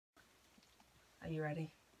Are you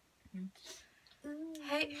ready? Mm-hmm.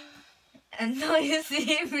 Hey. And now you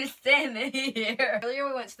see me standing here. Earlier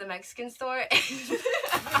we went to the Mexican store. It's so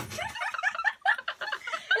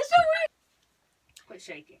weird. Quit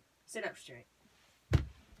shaking. Sit up straight.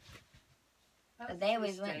 Today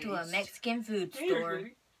we went to a Mexican food store.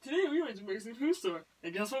 Today we went to a Mexican food store.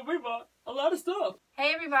 And guess what we bought? A lot of stuff.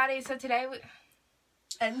 Hey everybody, so today we...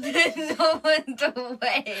 And then no one's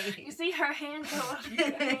away. You see her hand go up.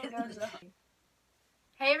 Your hand goes up.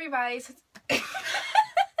 Hey everybody, so...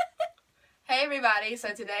 Hey everybody, so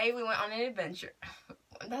today we went on an adventure.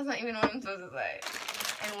 That's not even what I'm supposed to say.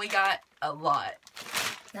 And we got a lot.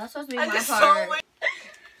 That's supposed to be my part.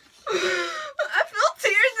 I feel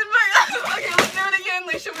tears in my eyes. Okay, let's do it again.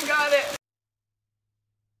 Alicia, we got it.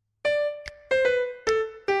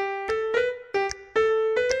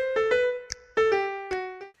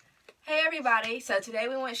 Hey everybody, so today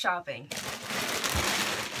we went shopping.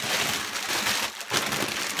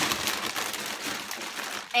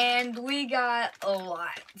 And we got a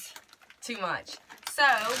lot. Too much. So,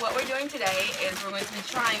 what we're doing today is we're going to be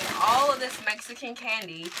trying all of this Mexican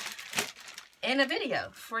candy in a video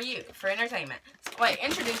for you, for entertainment. So, wait,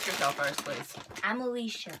 introduce yourself first, please. I'm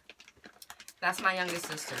Alicia. That's my youngest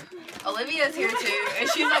sister. Olivia's here too, and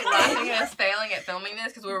she's like laughing at us failing at filming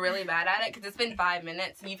this because we're really bad at it because it's been 5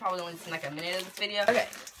 minutes and you probably only seen like a minute of this video. Okay,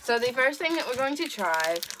 so the first thing that we're going to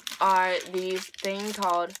try are these things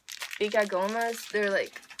called Vlogmas. They're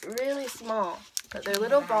like really small, but they're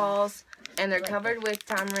little balls and they're covered with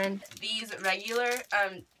tamarind. These regular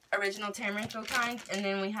original tamarind kind, and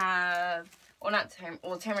then we have, well, not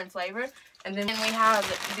tamarind flavor, and then we have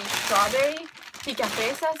the strawberry pica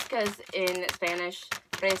fresas, because in Spanish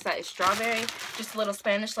fresa is strawberry. Just a little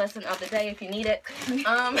Spanish lesson of the day if you need it.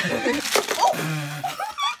 Oh.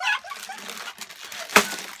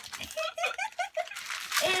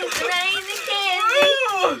 It's raining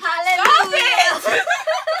candy. Hallelujah.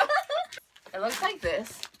 It looks like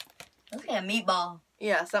this. Looks like a meatball.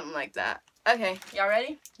 Yeah, something like that. Okay, y'all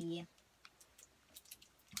ready? Yeah.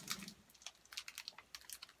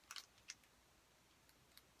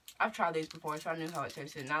 I've tried these before, so I knew how it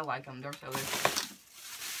tasted, and I like them. They're so good.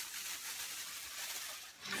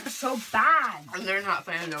 They're so bad. And they're not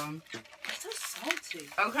fans of them. It's so salty.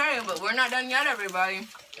 Okay, but we're not done yet, everybody.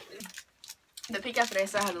 The pica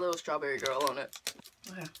fresa has a little strawberry girl on it.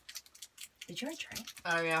 Okay. Did you already try?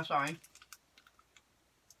 Oh, yeah, sorry.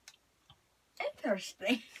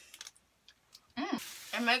 Interesting.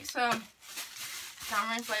 It makes the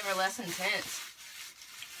tamarind flavor less intense.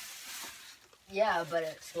 Yeah, but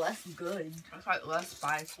it's less good. It's like less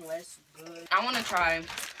spice. Less good. I want to try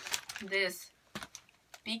this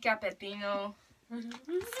pica pepino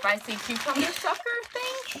spicy cucumber sucker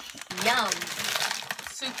thing. Yum.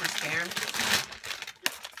 Super scared.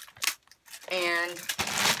 And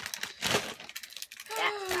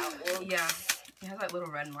That's how it looks. yeah, it has like little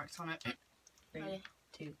red marks on it. 3,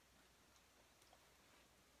 2.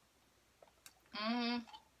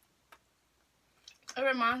 It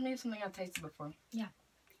reminds me of something I've tasted before. Yeah,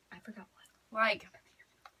 I forgot what. Like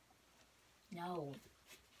No.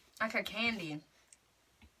 a candy.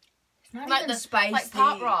 It's not Like even the spicy. like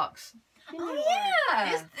Pop Rocks. Oh,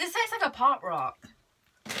 yeah. This tastes like a Pop Rock.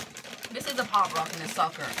 This is a Pop Rock and a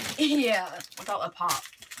sucker. Yeah. Without a pop.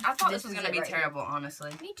 I thought this was is going to it be right terrible,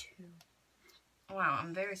 honestly. Me too. Wow,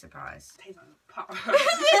 I'm very surprised. Tastes like a pop.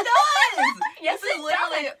 It does! Yes, This is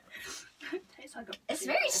literally... Tastes like a. It's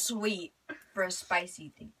very sweet for a spicy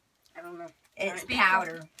thing. I don't know. It's Pico.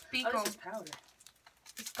 powder. Oh, Pico. this is powder.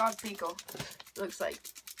 It's called pico. Looks like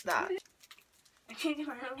that. I can't get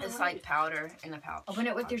my hand. It's like powder in a pouch. Open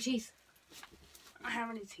it with your teeth. I don't have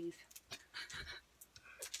any teeth.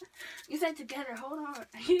 You said together. Hold on.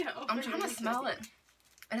 Yeah. I'm trying to smell it.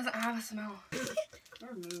 It doesn't have a smell.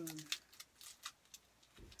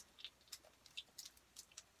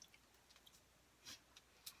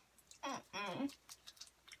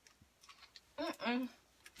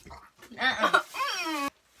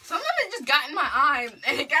 Some of it just got in my eye,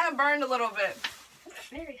 and it kind of burned a little bit.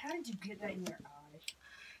 Mary, how did you get that in your eye?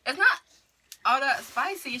 It's not all that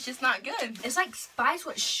spicy, it's just not good. It's like spice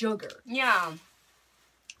with sugar. Yeah,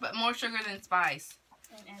 but more sugar than spice.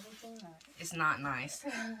 And everything else. It's not nice.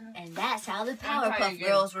 And that's how the I'll try it Powerpuff again.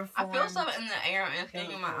 Girls were I formed. feel something in the air, and it's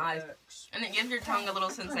getting in my eyes. And it gives your tongue a little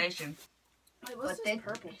sensation. Wait, what's But this they-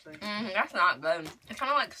 purple thing? That's not good. It's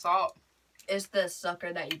kind of like salt. It's the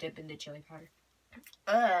sucker that you dip into chili powder.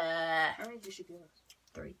 How many did you give us?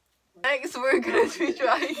 3. Next, we're going to be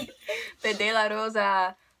trying the De La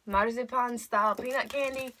Rosa marzipan style peanut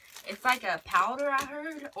candy. It's like a powder, I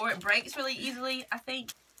heard, or it breaks really easily, I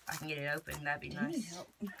think. I can get it open, that'd be nice. help.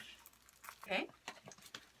 Okay.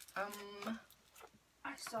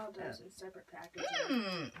 I saw those in separate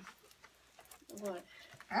packages. What?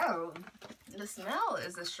 Oh. The smell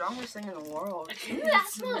is the strongest thing in the world. That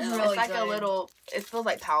smells really It's like good. a little, it feels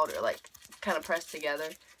like powder, like kind of pressed together.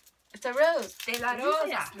 It's a rose. De la Did you say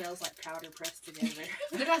rosa. it smells like powder pressed together?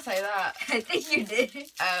 Did I say that? I think you did.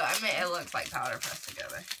 Oh, I meant it looks like powder pressed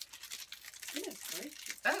together. Yes, right?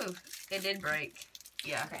 Oh, it did break.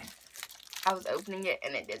 Yeah. Okay. I was opening it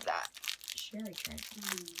and it did that. Cherry cake.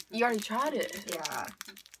 You already tried it. Yeah.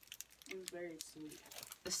 It was very sweet.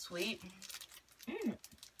 It's sweet. It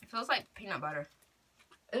feels like peanut butter.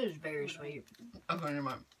 It is very sweet. Okay, never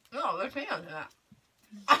mind. No, there's peanut in that.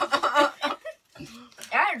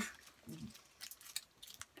 And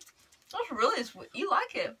That's really sweet. You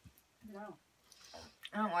like it. No.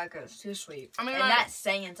 I don't like it. It's too sweet. I mean, and like, that's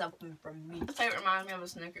saying something from me. it reminds me of a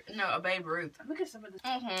Snicker. No, a Babe Ruth. Look at some of this.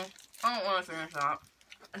 I don't want to finish that.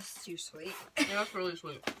 That's too sweet. Yeah, that's really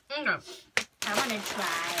sweet. Okay. I want to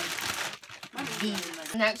try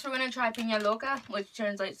these. Next, we're gonna try Piña Loca, which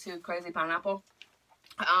translates to crazy pineapple.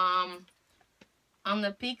 On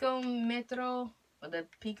the picometro, or the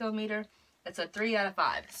picometer, it's a 3 out of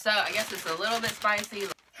 5. So I guess it's a little bit spicy.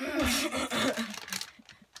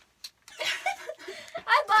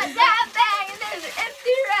 I bought that bag and there's an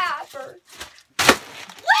empty wrapper.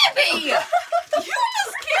 Libby, you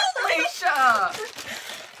just killed Leisha.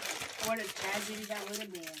 What a tragedy that would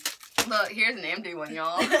have been. Look, here's an empty one,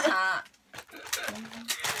 y'all.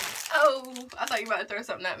 Oh, I thought you were about to throw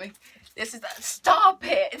something at me. This is that. Stop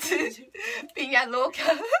it. Piña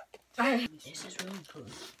Loca. This is really cool.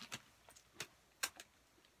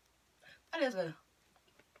 What is it?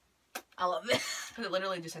 I love it. It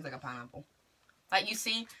literally just tastes like a pineapple. Like you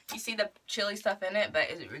see the chili stuff in it, but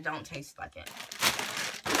it don't taste like it.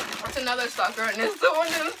 What's another sucker? And it's the one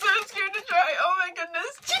that I'm so scared to try. Oh my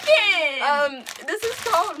goodness. Chicken! This is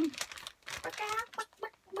called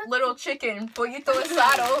Little Chicken Pollito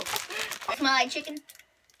Asado. Smell like chicken?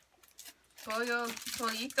 Pollito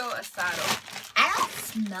Asado. I don't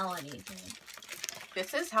smell anything.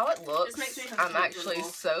 This is how it looks. This makes me I'm actually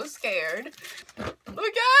uncomfortable. so scared. Look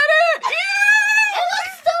at it! It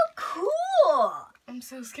looks so cool! I'm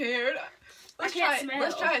so scared. Let's can't try it. smell.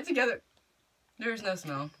 Let's try it together. There's no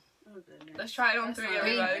smell. Oh, goodness. Let's try it on That's 3, not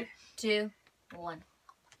everybody. 2, 1.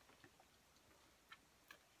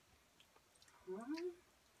 Huh?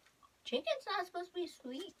 Chicken's not supposed to be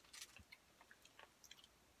sweet.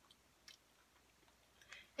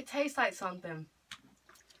 It tastes like something.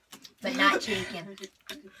 But not chicken.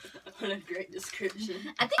 What a great description.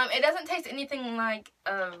 I think, It doesn't taste anything like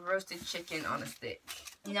a roasted chicken on a stick.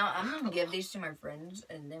 you know, I'm going to give these to my friends,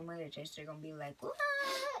 and then when they taste, they're going to be like, what?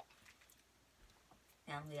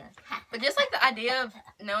 And I'm like, ha. But just like the idea of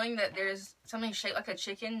knowing that there's something shaped like a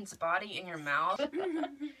chicken's body in your mouth,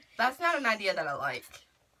 that's not an idea that I like.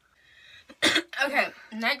 Okay,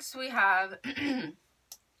 next we have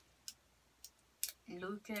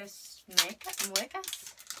Lucas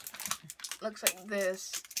Muecas. Looks like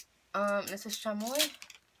this. This is chamoy.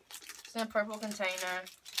 It's in a purple container.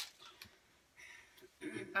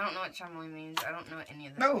 I don't know what chamoy means. I don't know what any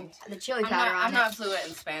of this means. The chili I'm powder on not it. fluent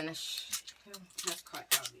in Spanish. That's quite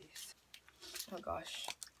obvious. Oh gosh.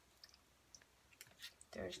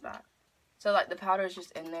 There's that. So like the powder is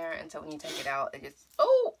just in there, and so when you take it out, it just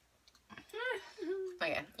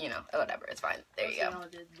okay, you know, whatever, it's fine. There you go. Y'all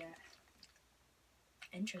did that.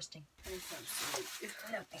 Interesting. It's so sweet.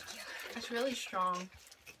 No, thank you. It's really strong.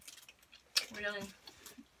 Really,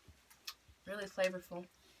 really flavorful.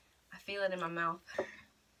 I feel it in my mouth.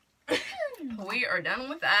 We are done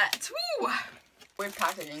with that. Woo! Weird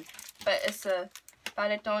packaging, but it's a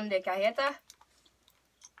paletón de cajeta.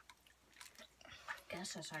 I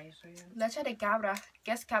guess that's how you say it. Leche de cabra.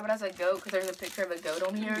 Guess cabra's a goat because there's a picture of a goat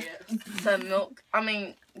on here. Yeah. The milk,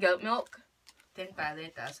 goat milk. Ten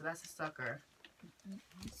paleta, so that's a sucker.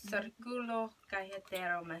 Circulo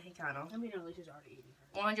Cajetero Mexicano. I mean, Alicia's already eating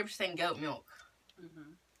her. 100% goat milk.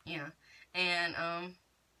 Yeah. And,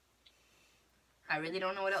 I really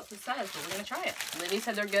don't know what else it says, but we're gonna try it. Liddy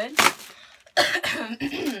said they're good.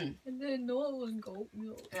 And then no it was goat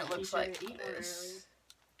milk. And it looks You like should eat one this.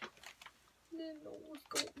 And then no it was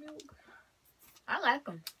goat milk. I like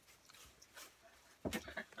them.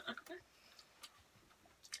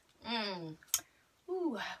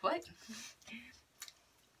 Ooh, what?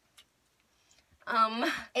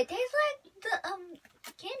 It tastes like the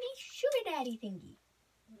candy sugar daddy thingy.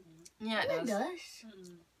 Yeah, it It does. does.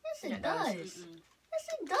 Yes, Yeah, it it does. does. Yes,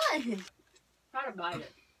 it does. Try to bite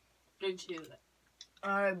it. Good chew it.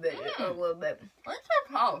 I bet it a little bit. What's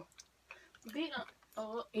that called? Peanut.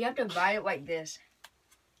 Oh, You have to bite it like this.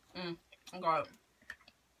 I got it.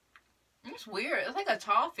 It's weird. It's like a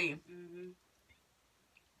toffee.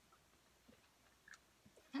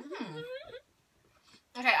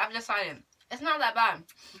 Okay, I've decided. It's not that bad.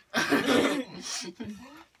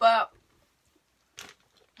 But,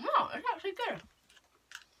 no, it's actually good.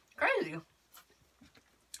 Crazy.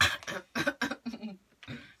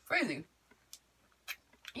 Crazy.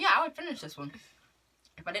 Yeah, I would finish this one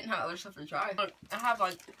if I didn't have other stuff to try. Look, I have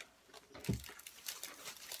like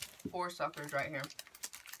 4 suckers right here.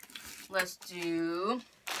 Let's do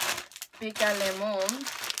pica limon.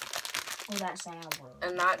 Oh, that's sour.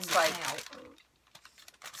 And that's like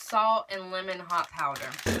salt and lemon hot powder.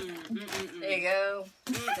 There you go.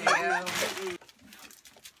 There you go.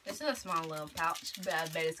 This is a small little pouch, but I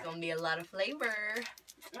bet it's gonna be a lot of flavor.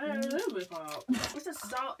 A little bit hot. What's a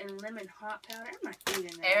salt and lemon hot powder? I'm not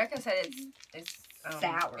eating that. Erica said it's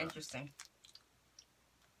sour. Interesting.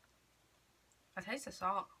 I taste the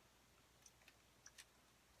salt.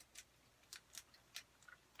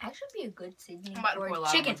 That should be a good seasoning I'm about to for pour a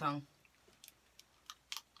lot chicken. on my tongue.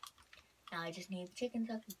 Now I just need the chicken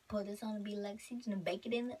so I can put this on and be like season and bake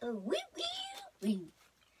it in the oven. Wee wee wee.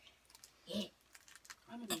 Yeah.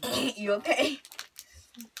 You okay?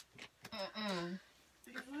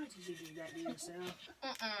 Why did you do that to yourself?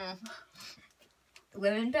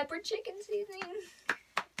 Lemon pepper chicken seasoning.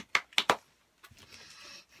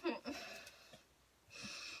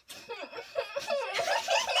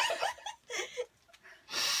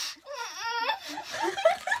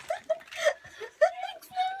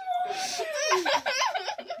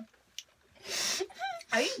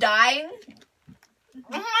 Are you dying?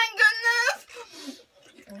 Oh my goodness!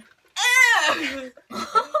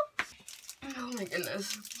 Oh my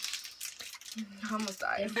goodness. I almost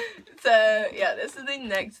died. So, yeah, this is the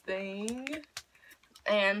next thing.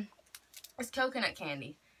 And it's coconut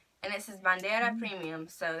candy. And it says Bandera Premium,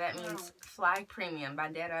 so that means flag premium.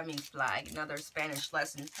 Bandera means flag. Another Spanish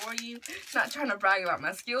lesson for you. Not trying to brag about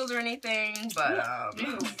my skills or anything, but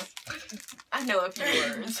I know a few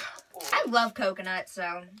words. I love coconut,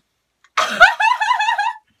 so.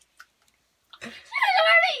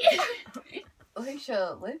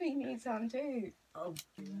 Alicia, Libby needs some too. Oh.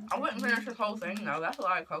 I wouldn't finish this whole thing though. That's a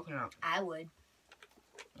lot of coconut. I would.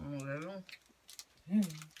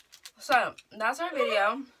 So, that's our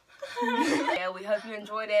video. Yeah, we hope you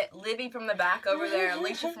enjoyed it. Libby from the back over there,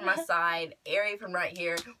 Alicia from my side, Aery from right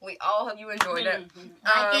here. We all hope you enjoyed it.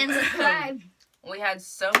 Like and subscribe. We had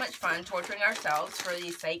so much fun torturing ourselves for the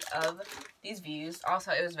sake of these views.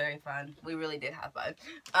 Also, it was very fun. We really did have fun.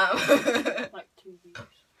 Like 2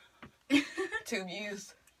 views. 2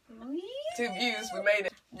 views. 2 views. We made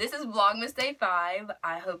it. This is Vlogmas Day 5.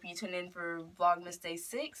 I hope you tune in for Vlogmas Day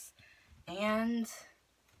 6. And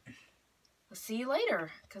we'll see you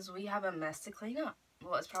later. Because we have a mess to clean up.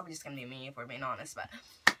 Well, it's probably just going to be me if we're being honest. But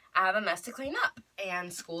I have a mess to clean up.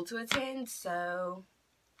 And school to attend. So,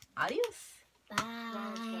 adios. Bye.